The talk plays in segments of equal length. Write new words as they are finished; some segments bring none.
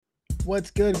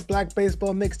What's good, Black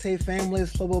Baseball Mixtape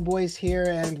families, Flobo Boys here,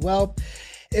 and well,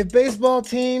 if baseball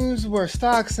teams were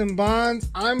stocks and bonds,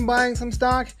 I'm buying some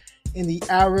stock in the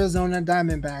Arizona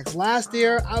Diamondbacks. Last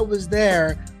year, I was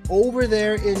over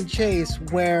there in Chase,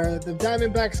 where the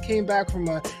Diamondbacks came back from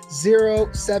a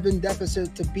 0-7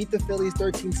 deficit to beat the Phillies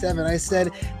 13-7. I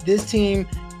said, this team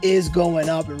is going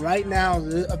up. And right now,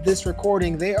 of this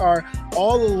recording, they are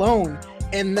all alone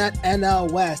in that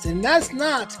NL West. And that's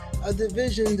not a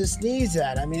division to sneeze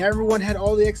at. I mean, everyone had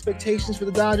all the expectations for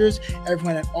the Dodgers.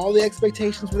 Everyone had all the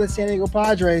expectations for the San Diego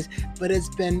Padres, but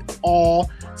it's been all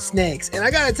snakes. And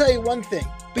I got to tell you one thing.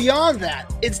 Beyond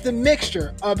that, it's the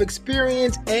mixture of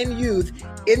experience and youth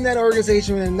in that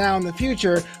organization and now in the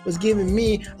future was giving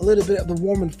me a little bit of the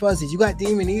warm and fuzzies. You got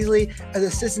Damon Easley as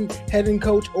assistant head and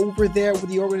coach over there with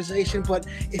the organization, but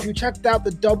if you checked out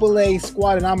the AA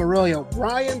squad in Amarillo,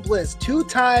 Ryan Bliss,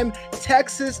 two-time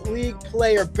Texas League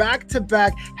player,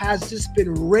 back-to-back, has just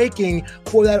been raking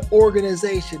for that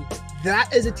organization.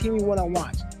 That is a team you want to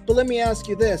watch. But let me ask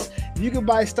you this. If you could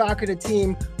buy stock in a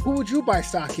team, who would you buy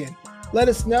stock in? Let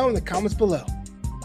us know in the comments below.